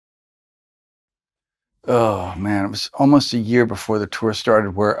Oh man, it was almost a year before the tour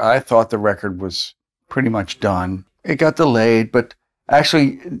started where I thought the record was pretty much done. It got delayed, but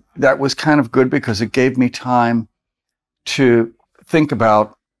actually that was kind of good because it gave me time to think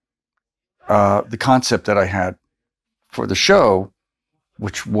about the concept that I had for the show,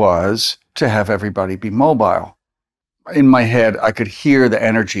 which was to have everybody be mobile. In my head, I could hear the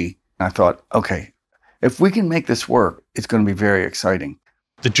energy. And I thought, okay, if we can make this work, it's going to be very exciting.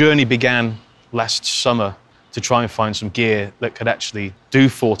 The journey began last summer to try and find some gear that could actually do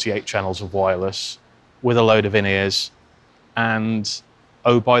 48 channels of wireless with a load of in-ears. And,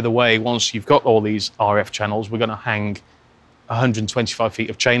 oh, by the way, once you've got all these RF channels, we're going to hang 125 feet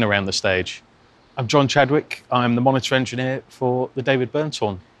of chain around the stage. I'm John Chadwick. I'm the monitor engineer for the David Byrne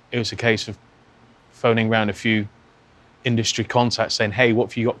tour. It was a case of phoning around a few industry contacts saying, hey, what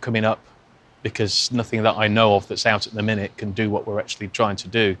have you got coming up? Because nothing that I know of that's out at the minute can do what we're actually trying to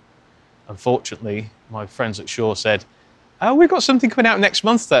do. Unfortunately, my friends at Shaw said, oh, we've got something coming out next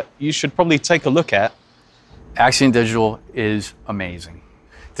month that you should probably take a look at. AXT Digital is amazing.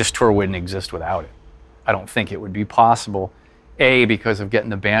 This tour wouldn't exist without it. I don't think it would be possible, A, because of getting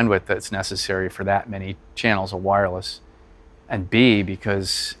the bandwidth that's necessary for that many channels of wireless, and B,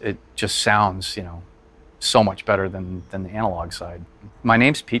 because it just sounds, so much better than the analog side. My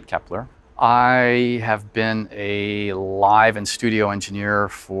name's Pete Kepler. I have been a live and studio engineer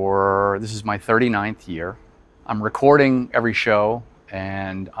this is my 39th year. I'm recording every show,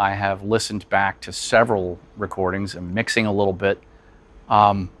 and I have listened back to several recordings and mixing a little bit.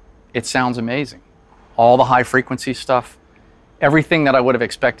 It sounds amazing. All the high frequency stuff, everything that I would have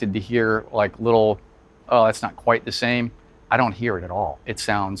expected to hear, like little, oh, that's not quite the same, I don't hear it at all. It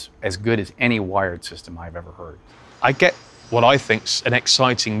sounds as good as any wired system I've ever heard. I get what I think's an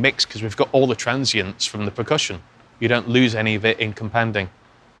exciting mix because we've got all the transients from the percussion. You don't lose any of it in companding.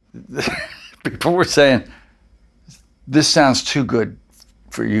 People were saying, this sounds too good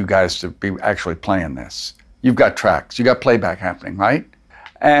for you guys to be actually playing this. You've got tracks, you got playback happening, right?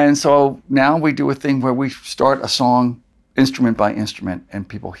 And so now we do a thing where we start a song instrument by instrument and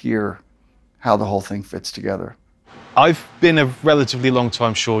people hear how the whole thing fits together. I've been a relatively long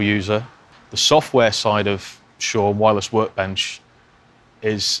time Shaw user. The software side of Shaw Wireless Workbench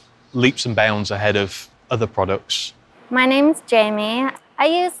is leaps and bounds ahead of other products. My name's Jamie. I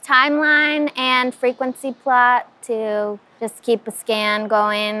use timeline and frequency plot to just keep a scan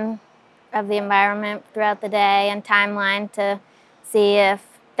going of the environment throughout the day, and timeline to see if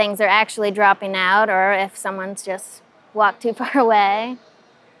things are actually dropping out or if someone's just walked too far away.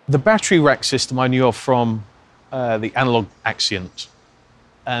 The battery rack system I knew of from the analog Axient.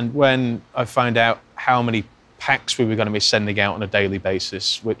 And when I found out how many packs we were going to be sending out on a daily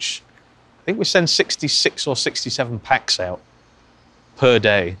basis, which I think we send 66 or 67 packs out per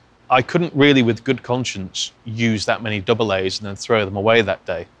day, I couldn't really, with good conscience, use that many AA's and then throw them away that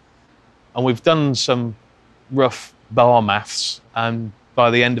day. And we've done some rough bar maths, and by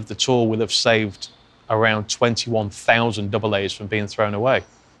the end of the tour, we'll have saved around 21,000 AA's from being thrown away.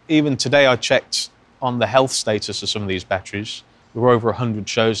 Even today, I checked on the health status of some of these batteries. We're over 100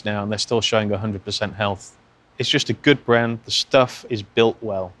 shows now, and they're still showing 100% health. It's just a good brand. The stuff is built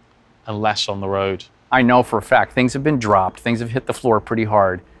well and less on the road. I know for a fact things have been dropped, things have hit the floor pretty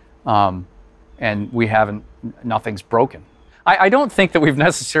hard, and nothing's broken. I don't think that we've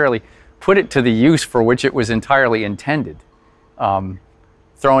necessarily put it to the use for which it was entirely intended.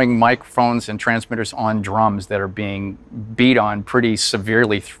 Throwing microphones and transmitters on drums that are being beat on pretty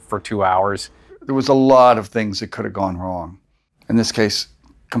severely for 2 hours. There was a lot of things that could have gone wrong. In this case,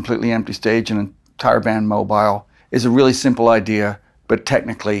 completely empty stage and an entire band mobile is a really simple idea, but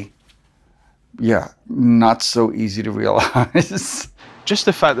technically, yeah, not so easy to realize. Just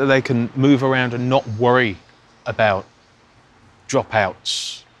the fact that they can move around and not worry about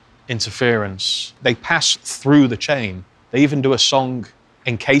dropouts, interference. They pass through the chain. They even do a song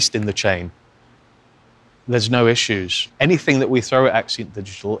encased in the chain. There's no issues. Anything that we throw at AXT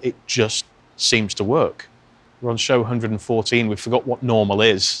Digital, it just seems to work. We're on show 114. We forgot what normal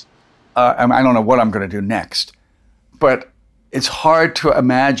is. I don't know what I'm going to do next, but it's hard to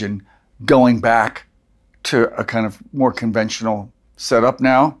imagine going back to a kind of more conventional setup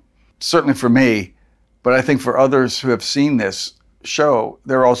now. Certainly for me, but I think for others who have seen this show,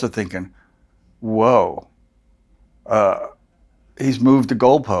 they're also thinking, whoa, he's moved the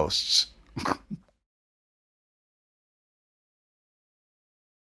goalposts.